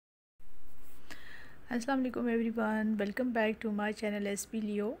Assalamu alaikum everyone, welcome back to my channel SP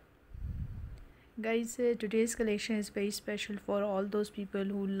Leo. Guys, today's collection is very special for all those people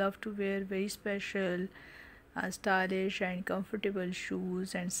who love to wear very special, stylish and comfortable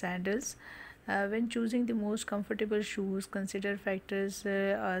shoes and sandals. When choosing the most comfortable shoes, consider factors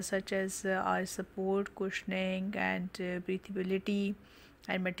such as eye support, cushioning and breathability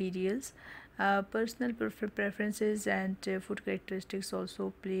and materials. Personal preferences and foot characteristics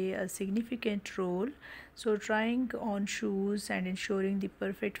also play a significant role. So, trying on shoes and ensuring the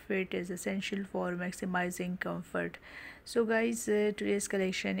perfect fit is essential for maximizing comfort. So, guys, today's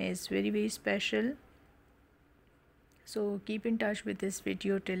collection is very special. So keep in touch with this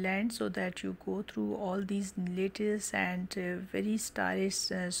video till end so that you go through all these latest and very stylish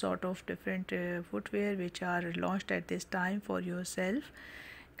sort of different footwear which are launched at this time for yourself.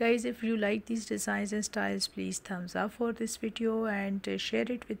 Guys, if you like these designs and styles, please thumbs up for this video and share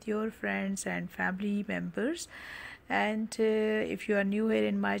it with your friends and family members. And if you are new here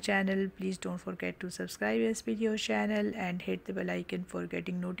in my channel, please don't forget to subscribe this video channel and hit the bell icon for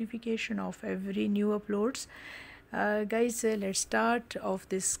getting notification of every new uploads. Guys, let's start off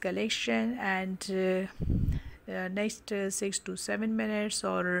this collection, and next 6 to 7 minutes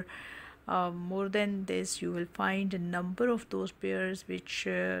or more than this, you will find a number of those pairs which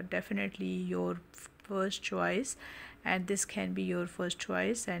definitely your first choice, and this can be your first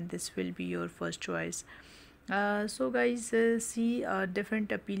choice and this will be your first choice. So guys, see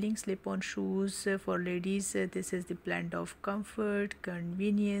different appealing slip-on shoes for ladies. This is the blend of comfort,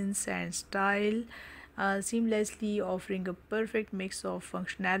 convenience and style, seamlessly offering a perfect mix of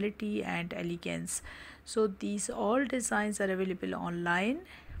functionality and elegance. So these all designs are available online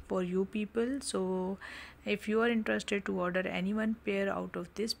for you people. So if you are interested to order any one pair out of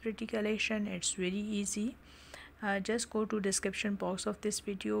this pretty collection, it's very easy. Just go to description box of this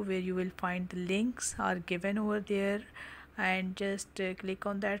video where you will find the links are given over there, and just click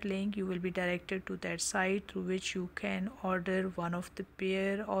on that link. You will be directed to that site through which you can order one of the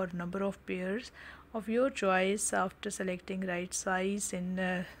pair or number of pairs of your choice after selecting right size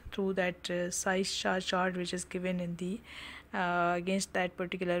in through that size chart which is given in the against that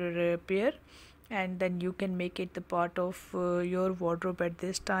particular pair, and then you can make it the part of your wardrobe at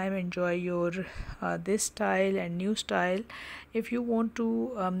this time. Enjoy your this style and new style. If you want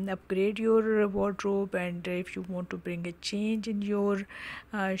to upgrade your wardrobe, and if you want to bring a change in your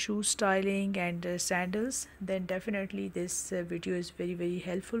shoe styling and sandals, then definitely this video is very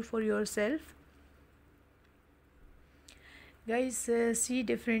helpful for yourself. Guys, see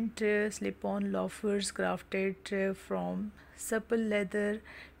different slip-on loafers crafted from supple leather,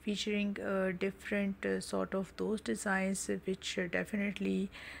 featuring different sort of those designs which definitely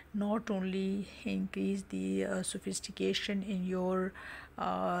not only increase the sophistication in your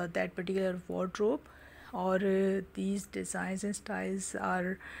that particular wardrobe, or these designs and styles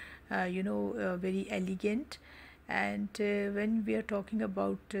are very elegant. And when we are talking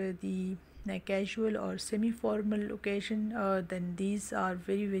about the casual or semi-formal occasion, then these are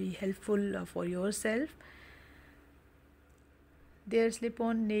very helpful for yourself. Their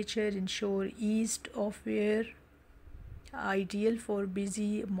slip-on nature ensure ease of wear, ideal for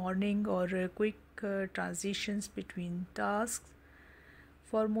busy morning or quick transitions between tasks.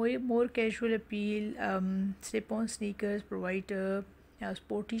 For more casual appeal, slip-on sneakers provide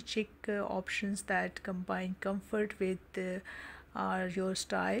sporty chic options that combine comfort with your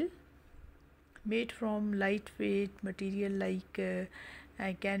style. Made from lightweight material like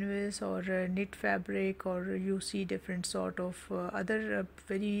canvas or knit fabric, or you see different sort of other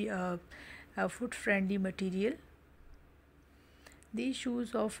very foot friendly material. These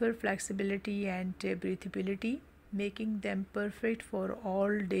shoes offer flexibility and breathability, making them perfect for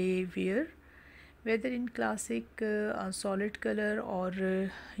all day wear, whether in classic solid color,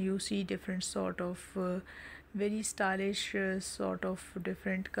 or you see different sort of very stylish sort of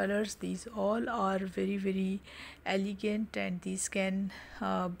different colors. These all are very elegant, and these can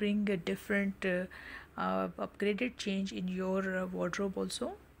bring a different upgraded change in your wardrobe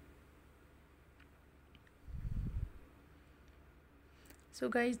also. So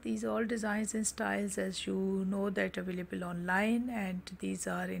guys, these all designs and styles, as you know, that available online, and these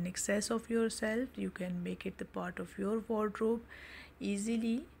are in excess of yourself. You can make it the part of your wardrobe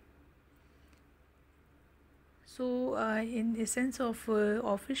easily. So in the sense of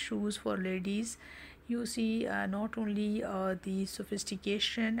office shoes for ladies, you see not only the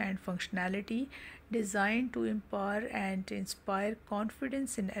sophistication and functionality, designed to empower and inspire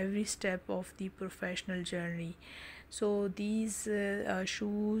confidence in every step of the professional journey. So these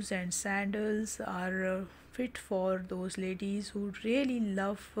shoes and sandals are fit for those ladies who really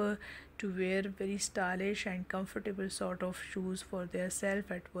love to wear very stylish and comfortable sort of shoes for their self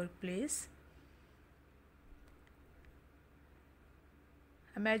at workplace.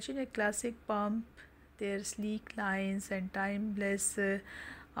 Imagine a classic pump, their sleek lines and timeless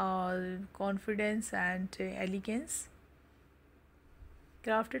confidence and elegance,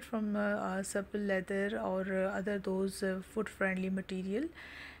 crafted from supple leather or other those foot-friendly material.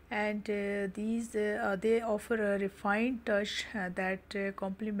 And they offer a refined touch that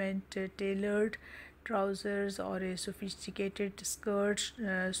complement tailored trousers or a sophisticated skirt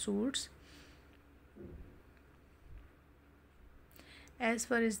suits. As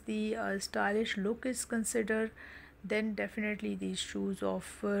far as the stylish look is considered, then definitely these shoes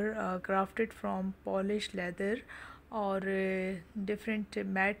offer crafted from polished leather or different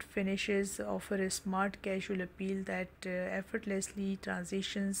matte finishes offer a smart casual appeal that effortlessly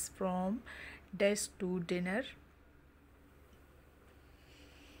transitions from desk to dinner.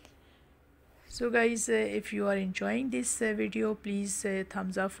 So guys, if you are enjoying this video, please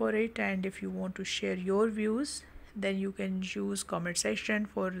thumbs up for it, and if you want to share your views, then you can use comment section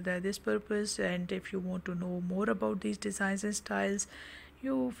for this purpose. And if you want to know more about these designs and styles,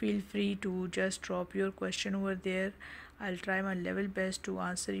 you feel free to just drop your question over there. I'll try my level best to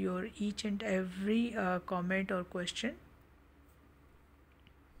answer your each and every comment or question.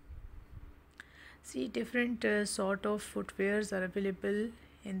 See, different sort of footwears are available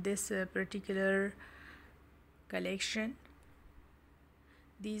in this particular collection.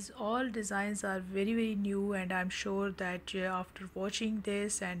 These all designs are very new, and I'm sure that after watching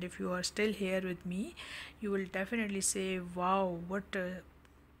this, and if you are still here with me, you will definitely say, wow, what a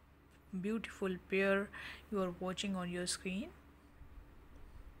beautiful pair you are watching on your screen.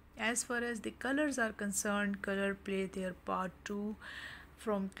 As far as the colors are concerned, color play their part too,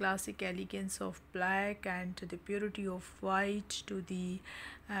 from classic elegance of black and the purity of white to the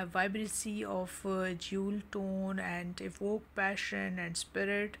vibrancy of jewel tone and evoke passion and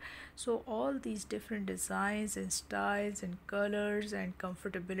spirit. So all these different designs and styles and colors and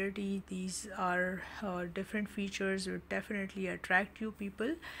comfortability, these are different features will definitely attract you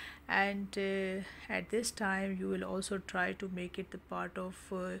people. And at this time you will also try to make it the part of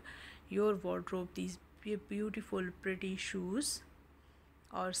your wardrobe, these beautiful pretty shoes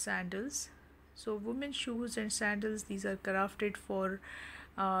or sandals. So women's shoes and sandals, these are crafted for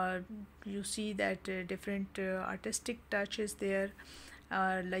you see that different artistic touches there,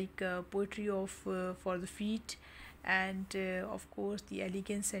 like poetry of for the feet, and of course the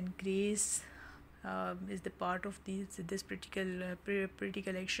elegance and grace is the part of this particular pretty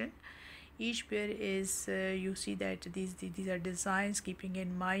collection. Each pair is you see that these are designs keeping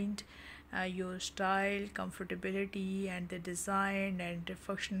in mind your style, comfortability, and the design and the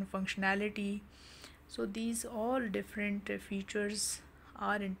functionality. So these all different features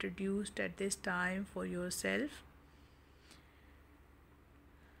are introduced at this time for yourself.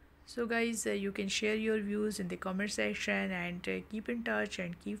 So guys, you can share your views in the comment section, and keep in touch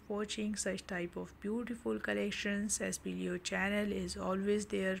and keep watching such type of beautiful collections. SB channel is always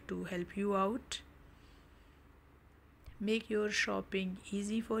there to help you out. Make your shopping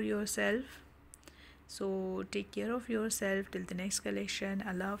easy for yourself. So take care of yourself till the next collection.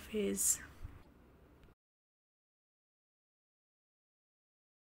 Allah Hafiz.